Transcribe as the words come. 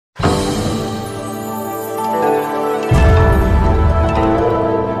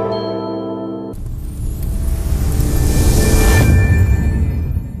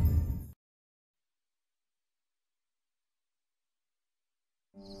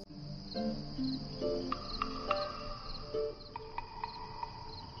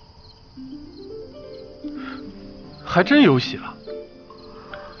还真有喜了。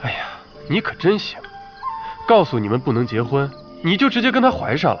哎呀，你可真行！告诉你们不能结婚，你就直接跟他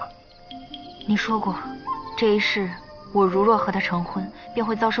怀上了。你说过，这一世我如若和他成婚，便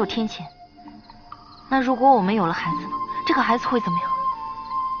会遭受天谴。那如果我们有了孩子呢？这个孩子会怎么样？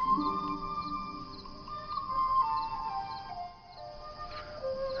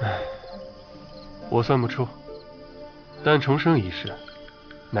唉，我算不出，但重生一世，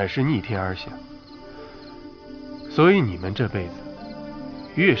乃是逆天而行。所以你们这辈子，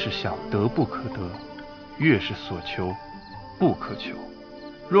越是想得不可得，越是所求不可求。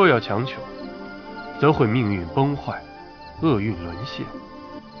若要强求，则会命运崩坏，厄运沦陷。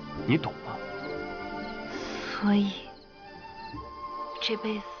你懂吗？所以，这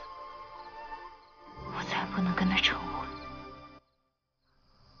辈子我才不能跟他成婚。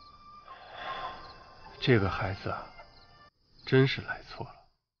这个孩子啊，真是来错了。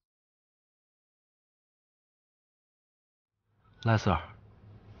赖四儿，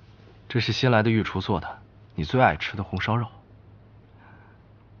这是新来的御厨做的，你最爱吃的红烧肉。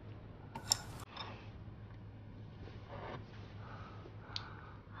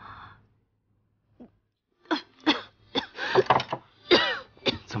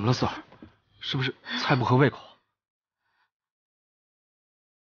怎么了，四儿？是不是菜不合胃口？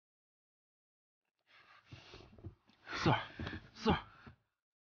四儿，四儿，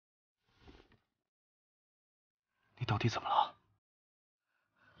你到底怎么了？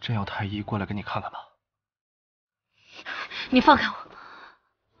真要太医过来给你看看吗？你放开我，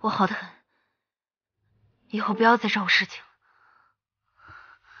我好得很，以后不要再找我事情了。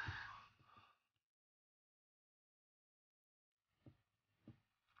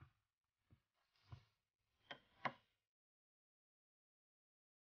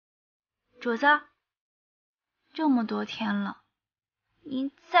主子，这么多天了，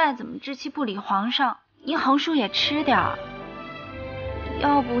您再怎么置气不理皇上，您横竖也吃点儿。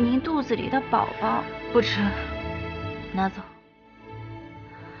要不您肚子里的宝宝不吃，拿走。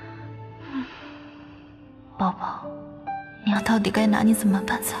宝宝，娘到底该拿你怎么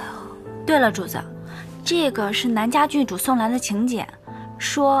办才好？对了，主子，这个是南家郡主送来的请柬，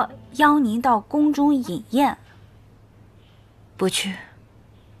说邀您到宫中饮宴。不去。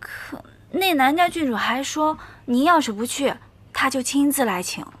可那南家郡主还说，您要是不去，她就亲自来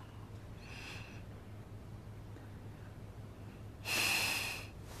请。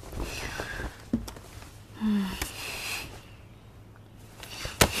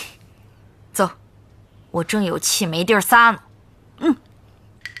走，我正有气没地儿撒呢。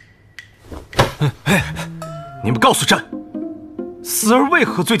你们告诉朕，四儿为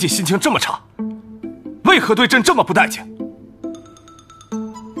何最近心情这么差？为何对朕这么不待见？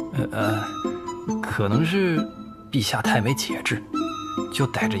可能是陛下太没节制，就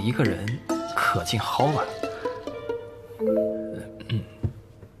逮着一个人可劲薅吧。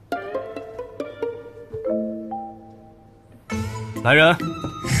来人，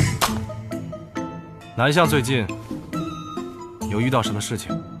南相最近有遇到什么事情？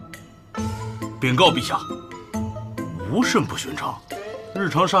禀告陛下，无甚不寻常。日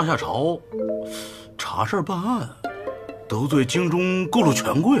常上下朝，查事办案，得罪京中各路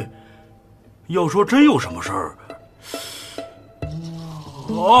权贵。要说真有什么事儿，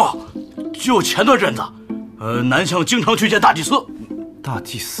就前段阵子，南相经常去见大祭司。大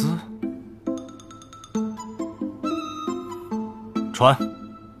祭司？传，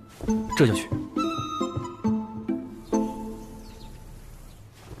这就去。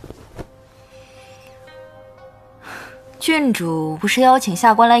郡主不是邀请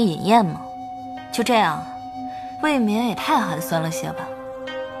下官来饮宴吗？就这样，未免也太寒酸了些吧。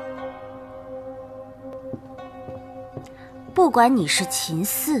不管你是秦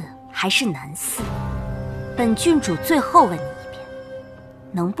四还是南四，本郡主最后问你一遍，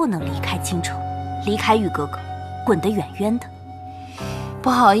能不能离开京城，离开玉哥哥，滚得远远的？不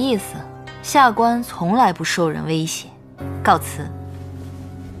好意思，下官从来不受人威胁，告辞。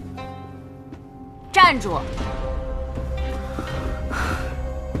站住！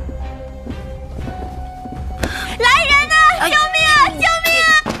来人呐！救命啊！救命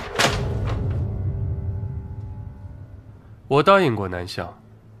啊！我答应过南相，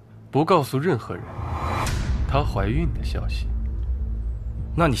不告诉任何人她怀孕的消息。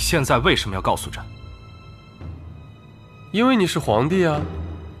那你现在为什么要告诉朕？因为你是皇帝啊，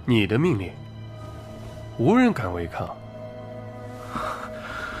你的命令无人敢违抗。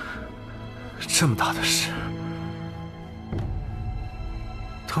这么大的事，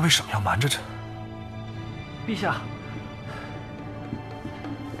他为什么要瞒着朕？陛下，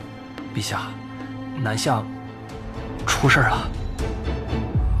陛下，南相出事了。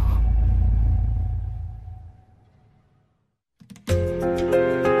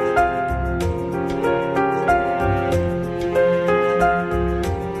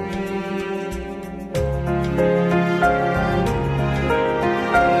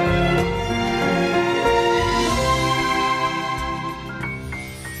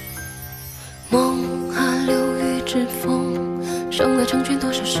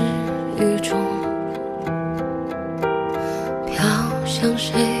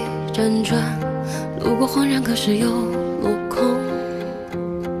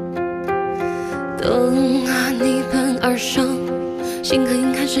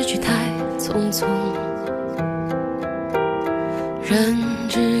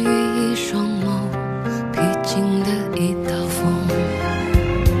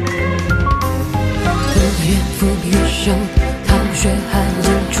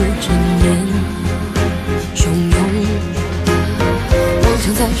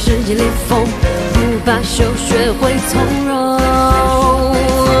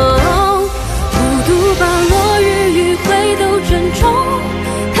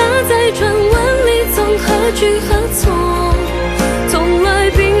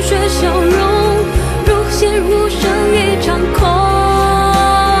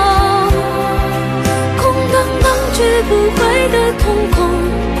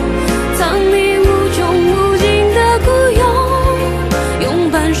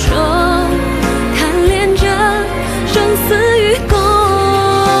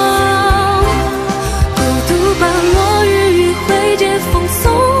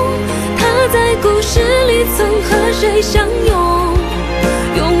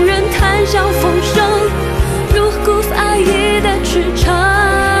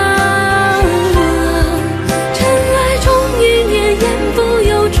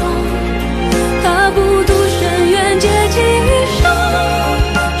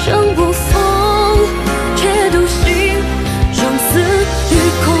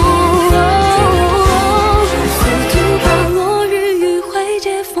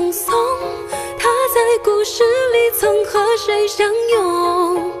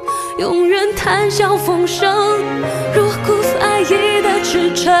谈笑风生，如辜负爱意的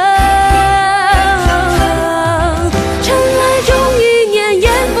驰骋。